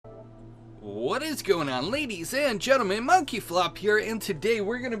What is going on, ladies and gentlemen? MonkeyFlop here, and today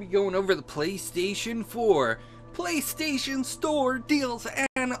we're going to be going over the PlayStation 4 PlayStation Store deals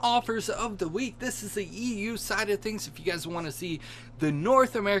and offers of the week. This is the EU side of things. If you guys want to see the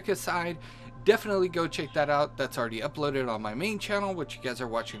North America side, definitely go check that out. That's already uploaded on my main channel, which you guys are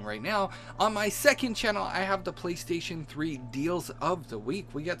watching right now. On my second channel, I have the PlayStation 3 deals of the week.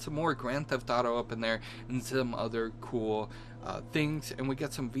 We got some more Grand Theft Auto up in there and some other cool things, and we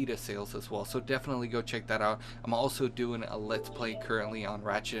got some Vita sales as well, so definitely go check that out. I'm also doing a Let's Play currently on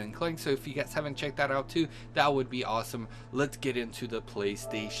Ratchet and Clank, so if you guys haven't checked that out too, that would be awesome. Let's get into the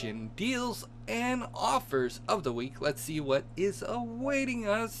PlayStation deals and offers of the week. Let's see what is awaiting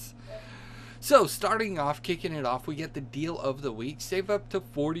us. So starting off, kicking it off, we get the deal of the week. Save up to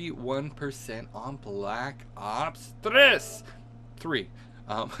 41% on Black Ops 3.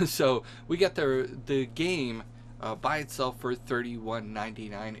 So we got the game by itself for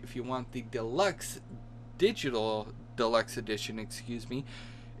 $31.99. If you want the digital deluxe edition, excuse me,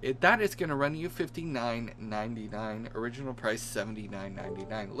 that is going to run you $59.99. Original price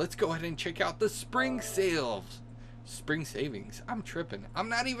 $79.99. Let's go ahead and check out the spring sales. Spring savings. I'm tripping. I'm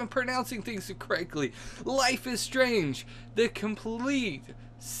not even pronouncing things correctly. Life is Strange, the complete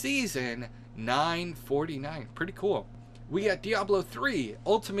season, $9.49. Pretty cool. We got Diablo 3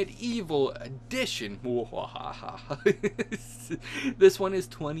 Ultimate Evil Edition. This one is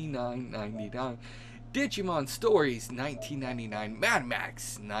 $29.99. Digimon Stories $19.99. Mad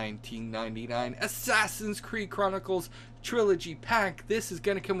Max $19.99. Assassin's Creed Chronicles Trilogy Pack. This is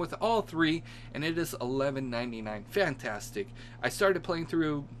going to come with all three, and it is $11.99. Fantastic. I started playing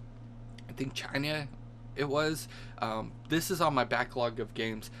through, I think, China. It was. This is on my backlog of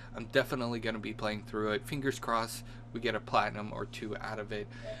games. I'm definitely going to be playing through it. Fingers crossed we get a platinum or two out of it.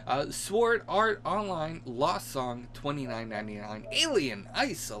 Sword Art Online Lost Song $29.99. Alien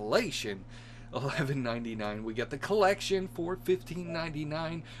Isolation $11.99. We got the collection for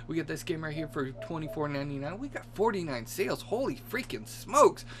 $15.99. We got this game right here for $24.99. We got 49 sales. Holy freaking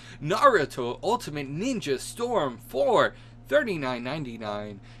smokes. Naruto Ultimate Ninja Storm for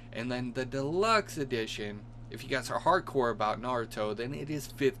 $39.99. And then the deluxe edition, if you guys are hardcore about Naruto, then it is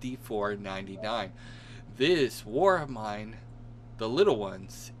 $54.99. This War of Mine, the little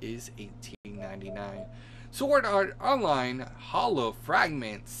ones, is $18.99. Sword Art Online Hollow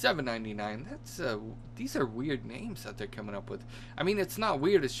Fragment $7.99. That's these are weird names that they're coming up with. I mean, it's not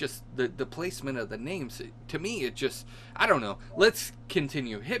weird, it's just the placement of the names. To me, it just, I don't know. Let's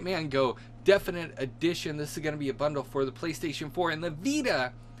continue. Hitman Go Definite Edition. This is going to be a bundle for the PlayStation 4 and the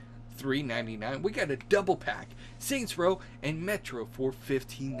Vita. $3.99. We got a double pack. Saints Row and Metro for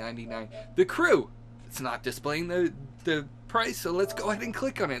 $15.99. The Crew. It's not displaying the price, so let's go ahead and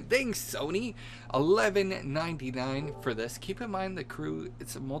click on it. Thanks, Sony. $11.99 for this. Keep in mind, The Crew,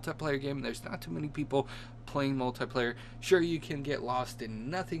 it's a multiplayer game. There's not too many people playing multiplayer. Sure, you can get lost in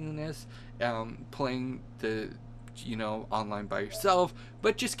nothingness playing the online by yourself,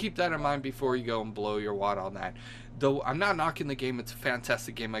 but just keep that in mind before you go and blow your wad on that. Though I'm not knocking the game, it's a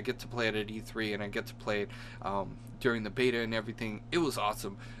fantastic game. I get to play it at E3 and I get to play it during the beta and everything. It was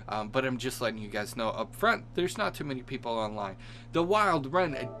awesome, but I'm just letting you guys know up front, there's not too many people online. The Wild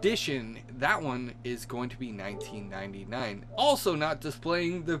Run Edition, that one is going to be $19.99. Also not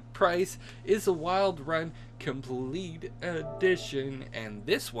displaying the price is the Wild Run Complete Edition, and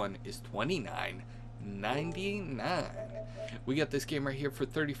this one is $29.99. We got this game right here for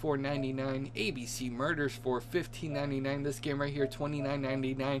 $34.99. ABC Murders for $15.99. This game right here,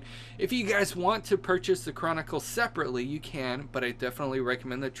 $29.99. If you guys want to purchase the Chronicles separately, you can, but I definitely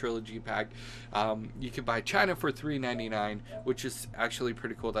recommend the Trilogy Pack. You can buy China for $3.99, which is actually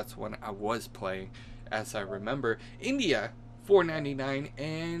pretty cool. That's one I was playing, as I remember. India, $4.99,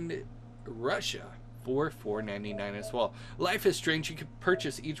 and Russia for $4.99 as well. Life is Strange, you can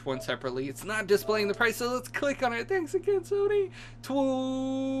purchase each one separately. It's not displaying the price, so let's click on it. Thanks again, Sony.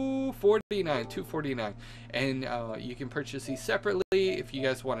 $249. And you can purchase these separately if you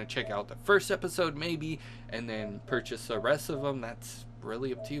guys want to check out the first episode maybe, and then purchase the rest of them. That's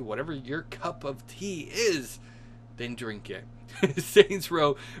really up to you. Whatever your cup of tea is, then drink it. Saints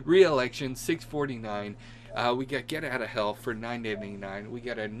Row Re-Election $6.49. We got Get Out of Hell for $9.99. We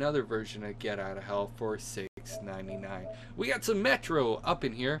got another version of Get Out of Hell for $6.99. We got some Metro up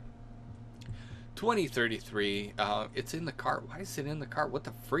in here. 2033. It's in the cart. Why is it in the cart? What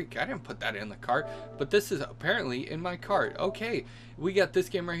the freak? I didn't put that in the cart, but this is apparently in my cart. Okay, we got this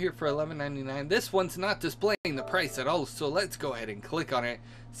game right here for $11.99. This one's not displaying the price at all, so let's go ahead and click on it.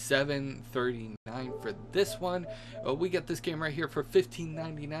 $7.39 for this one. We got this game right here for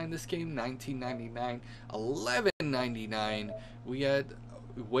 $15.99. This game $19.99. $11.99. We got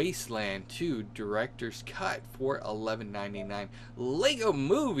Wasteland 2 Director's Cut for $11.99. Lego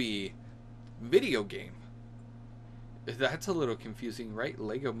Movie video game. That's a little confusing, right?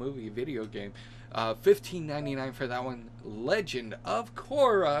 Lego Movie video game. $15.99 for that one. Legend of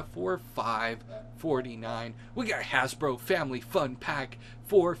Korra for $5.49. We got Hasbro Family Fun Pack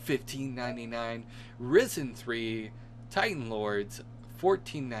for $15.99. Risen 3 Titan Lords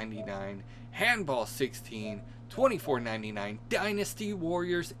 $14.99. Handball 16 $24.99. Dynasty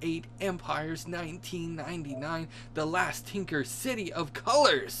Warriors 8 Empires $19.99. The Last Tinker City of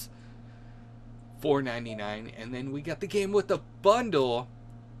Colors $4.99. And then we got the game with the bundle.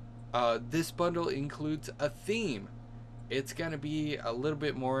 This bundle includes a theme. It's gonna be a little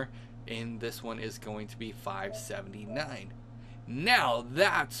bit more, and this one is going to be $5.79. Now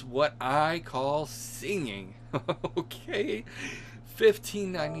that's what I call singing. Okay,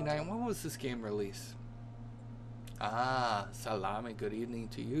 $15.99. When was this game released? Salame, good evening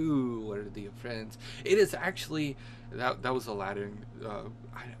to you. What are the friends? It is actually, that was Aladdin.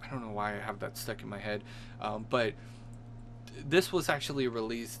 I don't know why I have that stuck in my head. But this was actually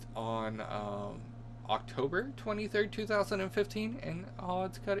released on October 23rd, 2015. And, oh,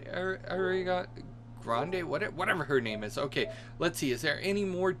 it's got Ariga Grande, whatever her name is. Okay, let's see. Is there any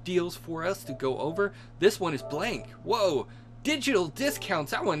more deals for us to go over? This one is blank. Whoa. Digital discounts.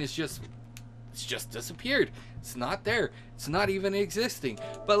 That one is just... it's just disappeared. It's not there. It's not even existing.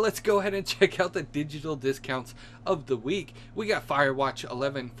 But let's go ahead and check out the digital discounts of the week. We got Firewatch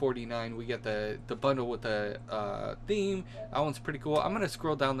 $11.49. We got the bundle with the theme. That one's pretty cool. I'm gonna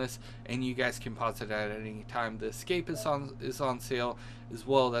scroll down this, and you guys can pause it at any time. The Escape is on sale as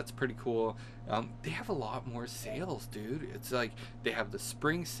well. That's pretty cool. They have a lot more sales, dude. It's like they have the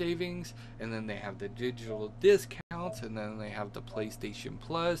spring savings, and then they have the digital discounts, and then they have the PlayStation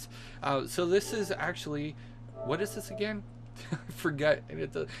Plus. So this is actually, what is this again? I forgot.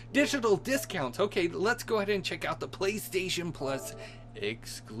 It's a digital discounts. Okay, let's go ahead and check out the PlayStation Plus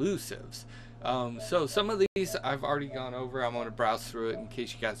exclusives. So some of these I've already gone over. I'm going to browse through it in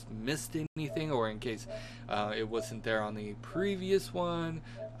case you guys missed anything, or in case it wasn't there on the previous one.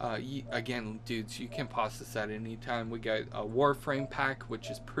 Again, dudes, you can pause this at any time. We got a Warframe pack,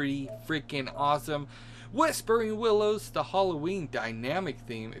 which is pretty freaking awesome. Whispering Willows, the Halloween dynamic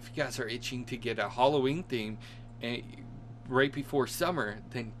theme. If you guys are itching to get a Halloween theme right before summer,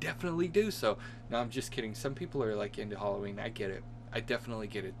 then definitely do so. No, I'm just kidding. Some people are like into Halloween. I get it. I definitely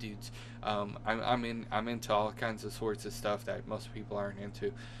get it, dudes. I'm into all kinds of sorts of stuff that most people aren't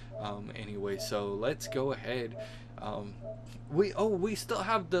into. Anyway, so let's go ahead. We still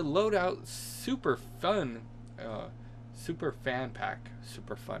have the loadout super fan pack.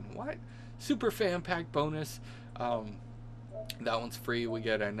 Super fun. What? Super fan pack bonus. That one's free. We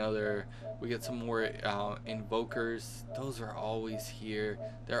get some more invokers. Those are always here.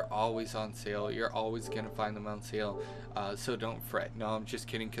 They're always on sale. You're always gonna find them on sale. So don't fret. No, I'm just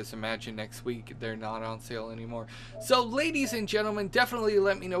kidding, because imagine next week they're not on sale anymore. So ladies and gentlemen, definitely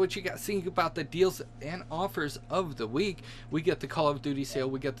let me know what you guys think about the deals and offers of the week. We get the Call of Duty sale.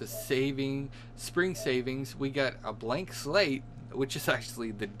 We got the spring savings. We got a blank slate, which is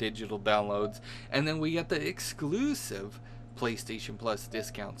actually the digital downloads, and then we got the exclusive PlayStation Plus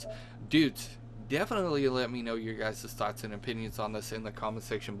discounts. Dudes, definitely let me know your guys' thoughts and opinions on this in the comment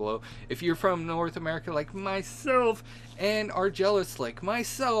section below. If you're from North America like myself and are jealous like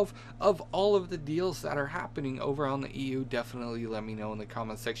myself of all of the deals that are happening over on the EU, definitely let me know in the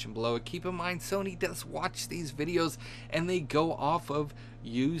comment section below. Keep in mind, Sony does watch these videos and they go off of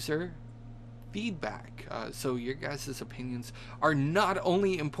user feedback, so your guys' opinions are not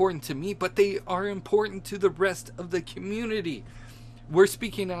only important to me, but they are important to the rest of the community. We're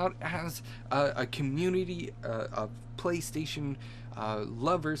speaking out as a community of PlayStation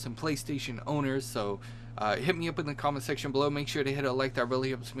lovers and PlayStation owners, so hit me up in the comment section below. Make sure to hit a like. That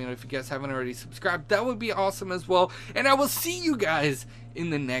really helps me out. If you guys haven't already subscribed, that would be awesome as well, and I will see you guys in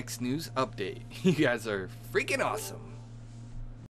the next news update. You guys are freaking awesome.